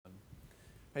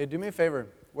Hey, do me a favor.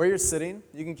 Where you're sitting,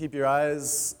 you can keep your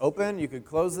eyes open, you could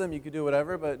close them, you could do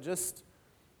whatever, but just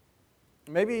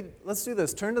maybe let's do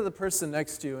this. Turn to the person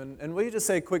next to you, and will you just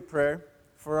say a quick prayer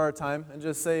for our time and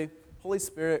just say, Holy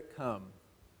Spirit, come.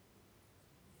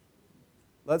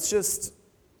 Let's just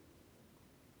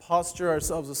posture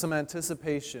ourselves with some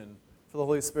anticipation for the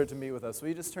Holy Spirit to meet with us. Will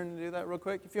you just turn and do that real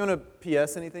quick? If you want to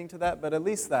PS anything to that, but at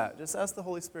least that. Just ask the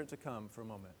Holy Spirit to come for a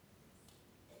moment.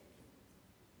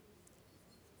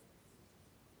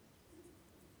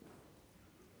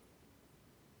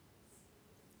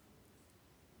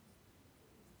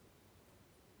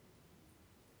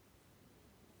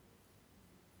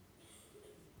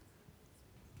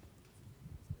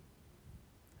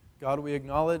 God, we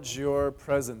acknowledge your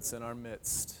presence in our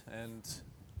midst, and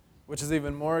which is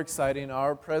even more exciting,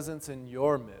 our presence in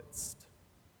your midst.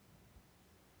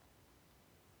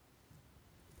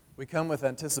 We come with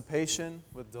anticipation,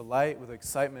 with delight, with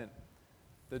excitement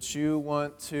that you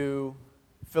want to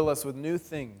fill us with new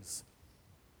things.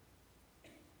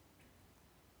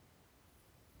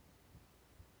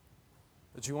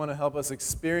 That you want to help us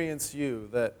experience you,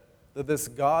 that this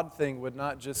God thing would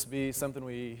not just be something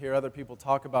we hear other people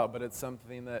talk about, but it's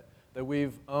something that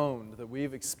we've owned, that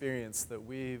we've experienced, that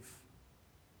we've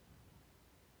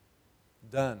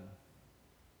done.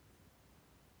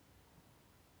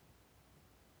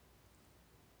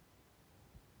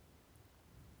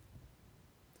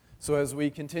 So as we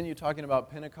continue talking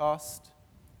about Pentecost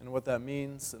and what that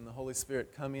means and the Holy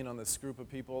Spirit coming on this group of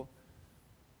people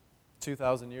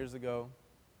 2,000 years ago,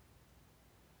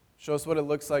 show us what it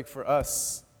looks like for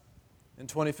us in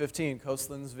 2015,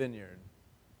 Coastlands Vineyard,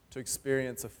 to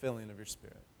experience a filling of your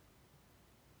Spirit.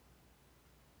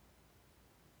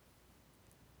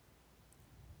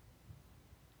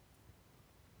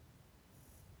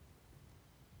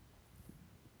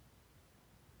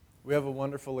 We have a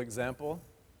wonderful example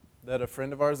that a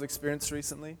friend of ours experienced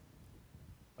recently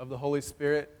of the Holy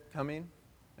Spirit coming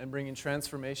and bringing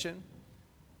transformation.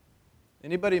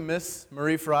 Anybody miss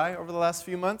Marie Fry over the last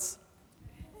few months?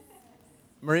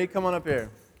 Marie, come on up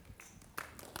here.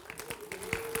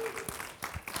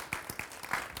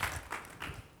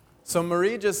 So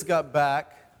Marie just got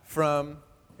back from,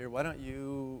 here, why don't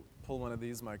you pull one of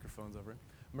these microphones over?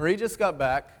 Marie just got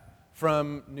back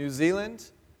from New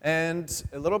Zealand and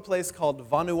a little place called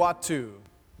Vanuatu. You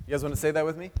guys want to say that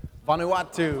with me?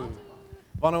 Vanuatu.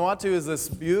 Vanuatu is this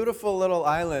beautiful little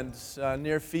island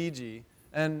near Fiji,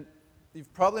 and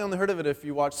you've probably only heard of it if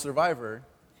you watch Survivor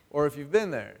or if you've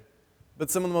been there. But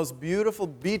some of the most beautiful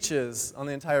beaches on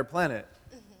the entire planet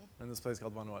are in this place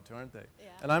called Vanuatu, aren't they? Yeah.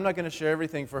 And I'm not going to share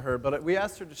everything for her, but we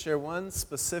asked her to share one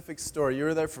specific story. You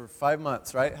were there for 5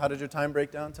 months, right? How did your time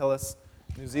break down? Tell us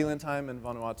New Zealand time and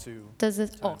Vanuatu. Does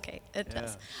it? time. Okay, it Yeah.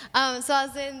 does. So I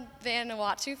was in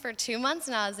Vanuatu for 2 months,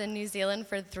 and I was in New Zealand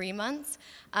for 3 months.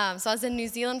 So I was in New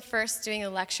Zealand first doing a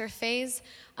lecture phase,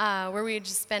 where we would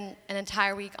just spend an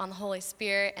entire week on the Holy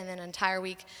Spirit, and then an entire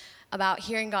week about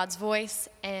hearing God's voice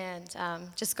and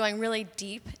just going really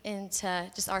deep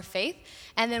into just our faith.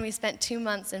 And then we spent 2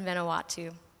 months in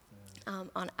Vanuatu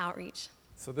on outreach.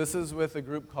 So this is with a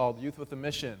group called Youth with a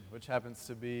Mission, which happens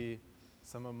to be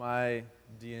some of my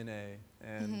DNA.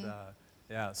 And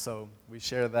so we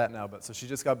share that now. But so she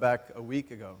just got back a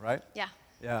week ago, right? Yeah.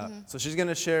 Yeah. So she's going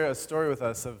to share a story with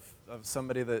us of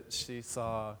somebody that she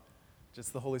saw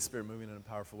just the Holy Spirit moving in a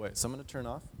powerful way. So I'm going to turn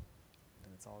off,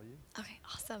 and it's all you. Okay,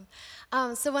 awesome.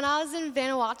 So when I was in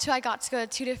Vanuatu, I got to go to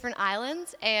 2 different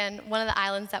islands, and one of the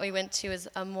islands that we went to is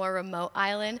a more remote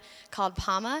island called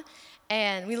Palma,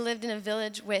 and we lived in a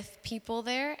village with people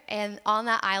there, and on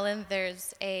that island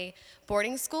there's a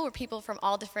boarding school where people from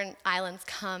all different islands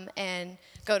come and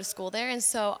go to school there, and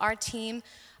so our team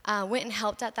went and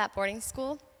helped at that boarding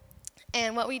school,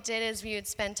 and what we did is we would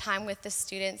spend time with the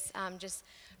students, just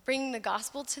bringing the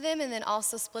gospel to them, and then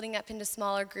also splitting up into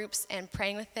smaller groups and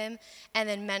praying with them, and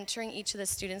then mentoring each of the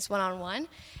students one-on-one.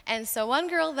 And so one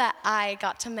girl that I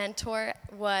got to mentor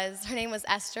her name was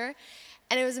Esther,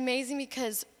 and it was amazing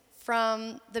because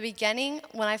from the beginning,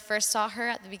 when I first saw her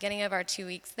at the beginning of our 2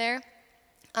 weeks there,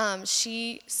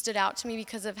 she stood out to me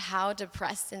because of how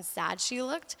depressed and sad she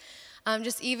looked.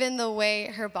 Just even the way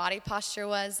her body posture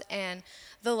was and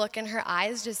the look in her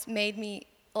eyes just made me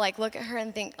look at her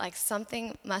and think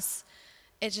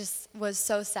it just was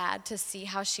so sad to see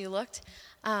how she looked.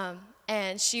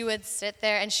 And she would sit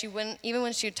there and she wouldn't, even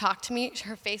when she would talk to me,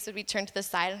 her face would be turned to the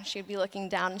side and she'd be looking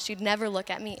down and she'd never look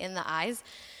at me in the eyes.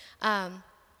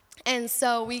 And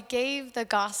so we gave the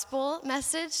gospel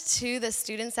message to the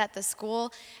students at the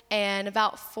school, and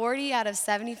about 40 out of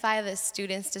 75 of the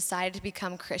students decided to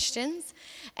become Christians.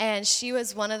 And she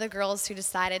was one of the girls who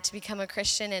decided to become a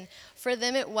Christian. And for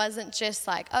them, it wasn't just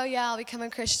like, oh yeah, I'll become a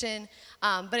Christian,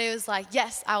 but it was like,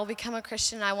 yes, I will become a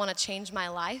Christian. I want to change my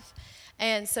life.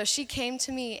 And so she came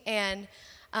to me, and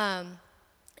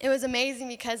it was amazing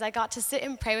because I got to sit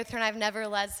and pray with her, and I've never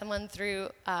led someone through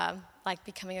like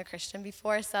becoming a Christian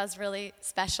before, so that was really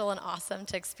special and awesome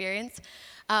to experience.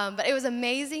 But it was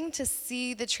amazing to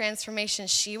see the transformation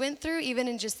she went through, even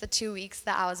in just the 2 weeks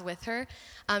that I was with her,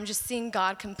 just seeing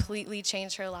God completely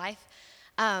change her life.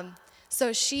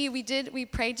 So we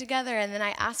prayed together, and then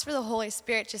I asked for the Holy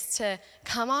Spirit just to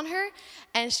come on her,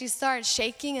 and she started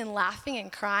shaking and laughing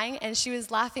and crying, and she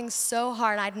was laughing so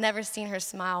hard. I'd never seen her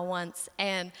smile once,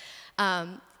 and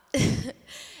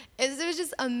it was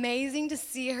just amazing to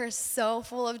see her so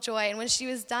full of joy. And when she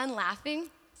was done laughing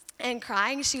and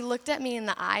crying, she looked at me in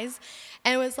the eyes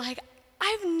and was like,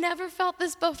 I've never felt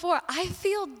this before. I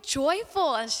feel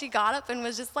joyful. And she got up and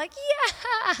was just like,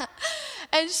 yeah.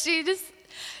 And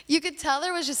you could tell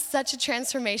there was just such a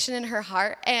transformation in her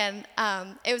heart. And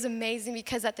it was amazing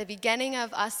because at the beginning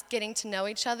of us getting to know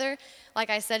each other,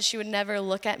 like I said, she would never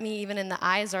look at me even in the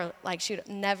eyes, or like she would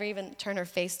never even turn her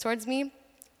face towards me.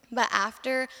 But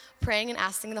after praying and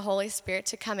asking the Holy Spirit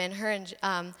to come in her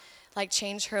and like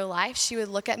change her life, she would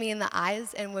look at me in the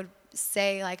eyes and would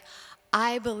say like,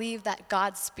 I believe that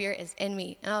God's Spirit is in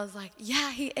me. And I was like,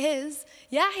 yeah, he is.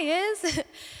 Yeah, he is.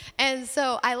 And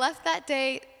so I left that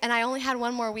day, and I only had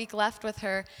 1 more week left with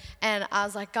her. And I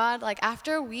was like, God, like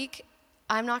after a week,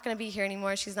 I'm not going to be here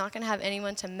anymore. She's not going to have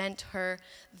anyone to mentor her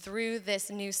through this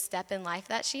new step in life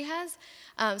that she has.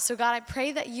 So God, I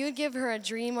pray that you would give her a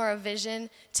dream or a vision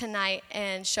tonight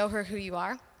and show her who you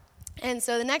are. And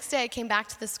so the next day I came back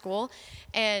to the school,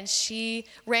 and she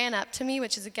ran up to me,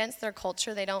 which is against their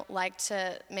culture. They don't like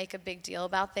to make a big deal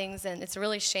about things, and it's a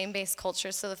really shame-based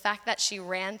culture. So the fact that she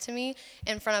ran to me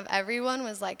in front of everyone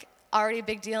was like already a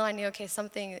big deal. I knew, okay,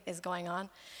 something is going on.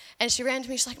 And she ran to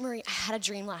me, she's like, Marie, I had a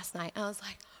dream last night. And I was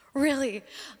like, really?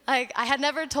 Like, I had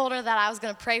never told her that I was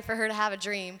going to pray for her to have a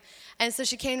dream. And so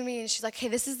she came to me, and she's like, hey,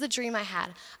 this is the dream I had.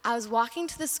 I was walking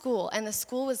to the school, and the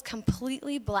school was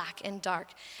completely black and dark.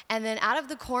 And then out of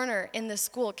the corner in the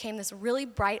school came this really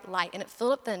bright light, and it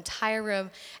filled up the entire room.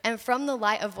 And from the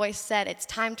light, a voice said, it's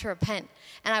time to repent.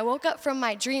 And I woke up from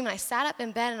my dream, and I sat up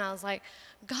in bed, and I was like,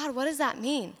 God, what does that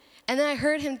mean? And then I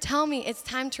heard him tell me it's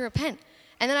time to repent.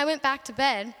 And then I went back to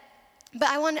bed. But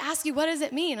I wanted to ask you, what does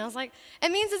it mean? I was like, it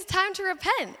means it's time to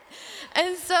repent.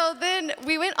 And so then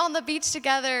we went on the beach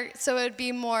together, so it would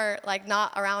be more like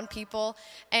not around people.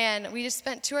 And we just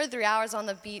spent 2 or 3 hours on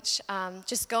the beach,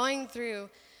 just going through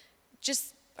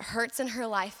just hurts in her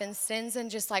life and sins, and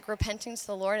just like repenting to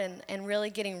the Lord and really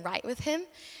getting right with him.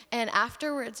 And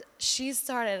afterwards, she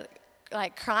started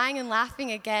like crying and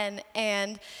laughing again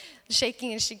and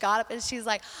shaking, and she got up and she's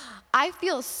like, I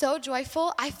feel so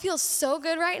joyful, I feel so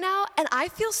good right now, and I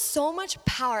feel so much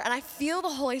power, and I feel the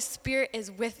Holy Spirit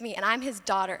is with me, and I'm his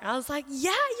daughter. And I was like,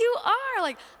 yeah, you are.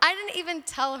 Like, I didn't even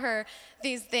tell her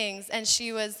these things, and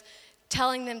she was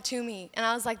telling them to me. And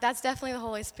I was like, that's definitely the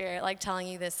Holy Spirit, like telling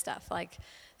you this stuff. Like,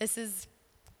 this is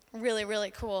really,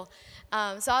 really cool.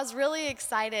 So I was really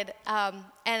excited.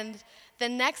 And the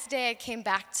next day I came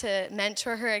back to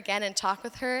mentor her again and talk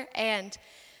with her, and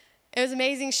it was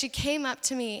amazing. She came up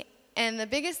to me, and the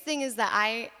biggest thing is that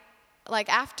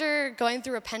after going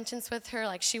through repentance with her,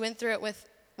 like she went through it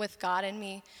with God and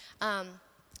me. I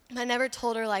never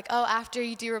told her like, oh, after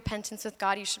you do repentance with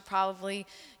God, you should probably,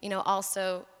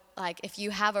 also like if you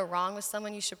have a wrong with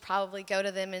someone, you should probably go to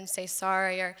them and say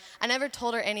sorry. Or I never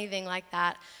told her anything like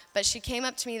that. But she came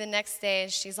up to me the next day,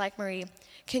 and she's like, Marie,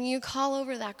 can you call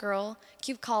over that girl?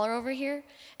 Can you call her over here?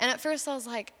 And at first I was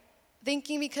like,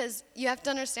 thinking, because you have to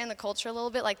understand the culture a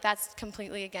little bit, like that's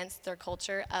completely against their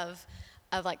culture of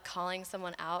like calling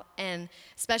someone out, and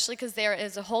especially because there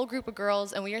is a whole group of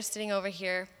girls, and we are sitting over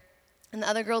here, and the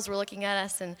other girls were looking at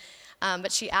us, and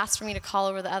but she asked for me to call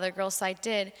over the other girls, so I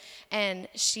did, and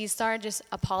she started just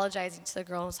apologizing to the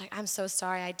girl, and was like, I'm so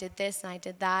sorry, I did this and I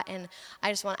did that, and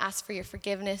I just want to ask for your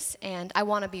forgiveness, and I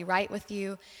want to be right with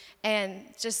you. And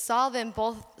just saw them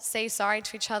both say sorry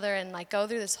to each other and like go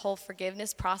through this whole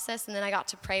forgiveness process. And then I got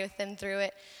to pray with them through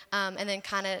it, and then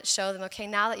kind of show them, okay,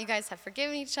 now that you guys have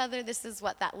forgiven each other, this is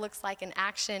what that looks like in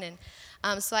action.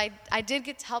 And so I did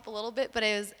get to help a little bit, but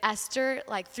it was Esther,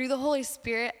 like through the Holy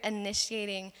Spirit,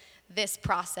 initiating this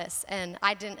process. And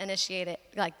I didn't initiate it,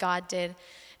 like God did.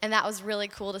 And that was really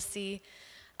cool to see.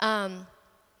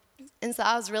 And so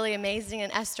that was really amazing.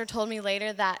 And Esther told me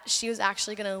later that she was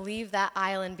actually going to leave that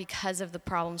island because of the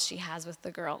problems she has with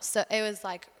the girl. So it was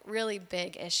like really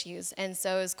big issues. And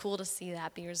so it was cool to see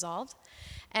that be resolved.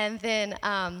 And then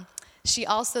she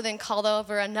also then called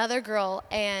over another girl,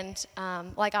 and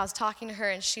like I was talking to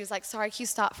her, and she was like, sorry, can you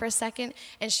stop for a second?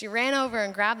 And she ran over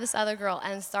and grabbed this other girl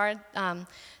and started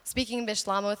speaking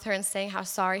Bishlama with her and saying how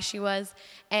sorry she was.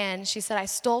 And she said, I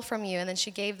stole from you. And then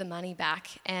she gave the money back.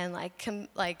 And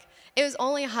like it was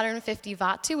only 150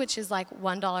 vatu, which is like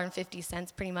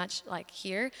 $1.50 pretty much like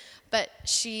here. But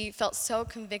she felt so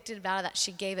convicted about it that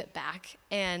she gave it back.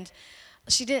 And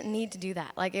she didn't need to do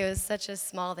that. Like, it was such a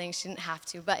small thing. She didn't have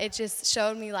to. But it just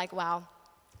showed me, like, wow,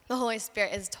 the Holy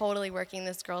Spirit is totally working in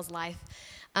this girl's life.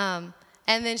 And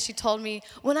then she told me,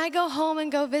 when I go home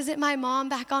and go visit my mom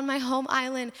back on my home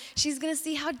island, she's going to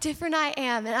see how different I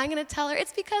am. And I'm going to tell her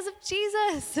it's because of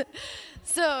Jesus.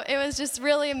 So it was just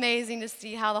really amazing to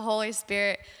see how the Holy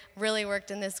Spirit really worked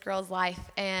in this girl's life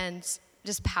and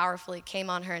just powerfully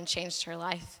came on her and changed her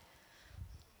life.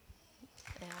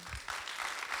 Yeah.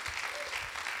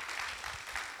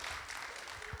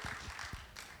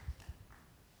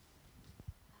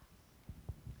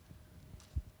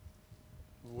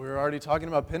 We're already talking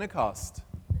about Pentecost.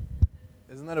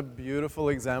 Isn't that a beautiful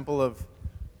example of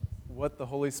what the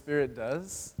Holy Spirit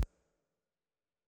does?